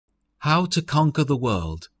How to Conquer the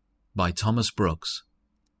World by Thomas Brooks.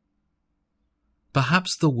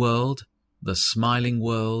 Perhaps the world, the smiling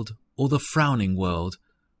world, or the frowning world,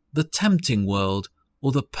 the tempting world,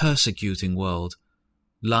 or the persecuting world,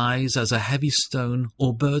 lies as a heavy stone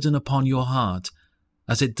or burden upon your heart,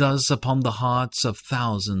 as it does upon the hearts of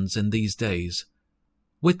thousands in these days.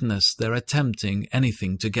 Witness their attempting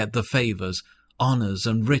anything to get the favours, honours,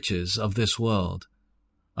 and riches of this world.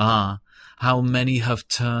 Ah, how many have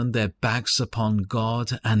turned their backs upon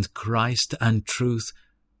God and Christ and truth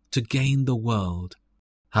to gain the world.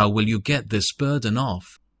 How will you get this burden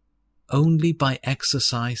off? Only by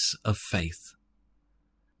exercise of faith.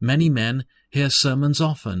 Many men hear sermons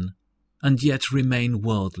often, and yet remain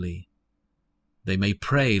worldly. They may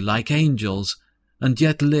pray like angels, and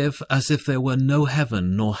yet live as if there were no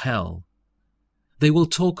heaven nor hell. They will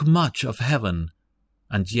talk much of heaven,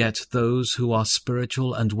 and yet those who are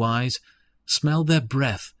spiritual and wise smell their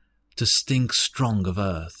breath to stink strong of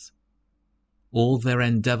earth. All their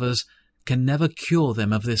endeavours can never cure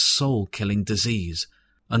them of this soul-killing disease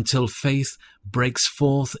until faith breaks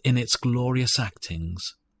forth in its glorious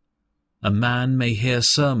actings. A man may hear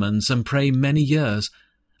sermons and pray many years,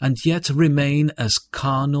 and yet remain as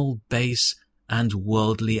carnal, base, and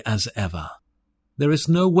worldly as ever. There is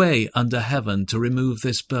no way under heaven to remove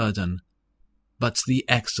this burden, but the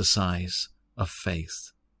exercise of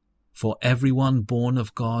faith. For everyone born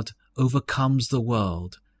of God overcomes the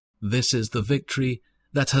world. This is the victory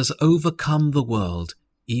that has overcome the world,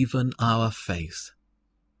 even our faith.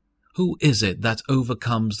 Who is it that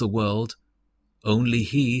overcomes the world? Only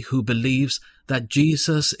he who believes that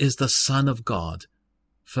Jesus is the Son of God.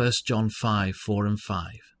 1 John 5:4 and 5.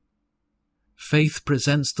 Faith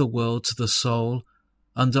presents the world to the soul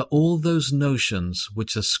under all those notions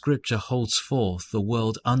which the Scripture holds forth the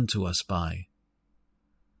world unto us by.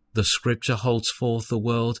 The Scripture holds forth the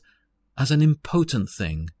world as an impotent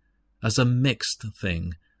thing, as a mixed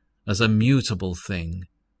thing, as a mutable thing,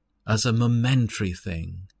 as a momentary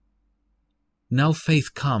thing. Now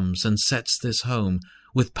faith comes and sets this home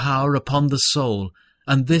with power upon the soul,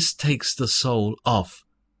 and this takes the soul off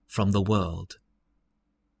from the world.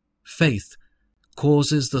 Faith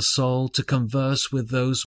causes the soul to converse with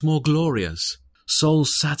those more glorious,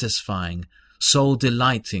 soul-satisfying,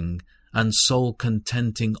 soul-delighting, and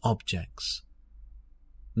soul-contenting objects.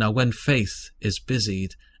 Now when faith is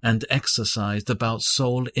busied and exercised about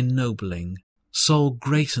soul-ennobling,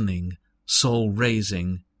 soul-greatening,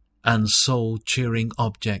 soul-raising, and soul-cheering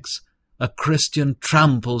objects, a Christian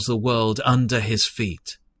tramples the world under his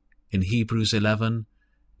feet. In Hebrews 11,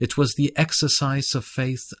 it was the exercise of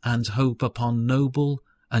faith and hope upon noble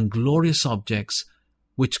and glorious objects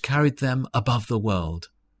which carried them above the world,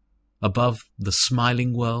 above the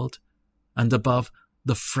smiling world, and above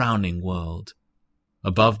the frowning world,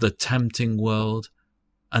 above the tempting world,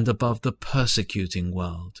 and above the persecuting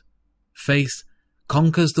world. Faith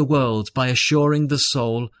conquers the world by assuring the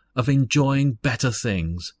soul of enjoying better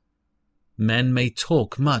things. Men may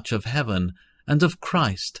talk much of heaven and of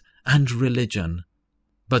Christ and religion,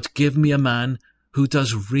 but give me a man who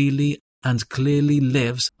does really and clearly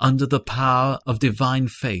lives under the power of divine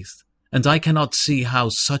faith, and I cannot see how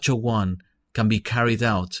such a one can be carried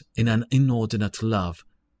out in an inordinate love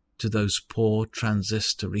to those poor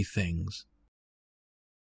transitory things.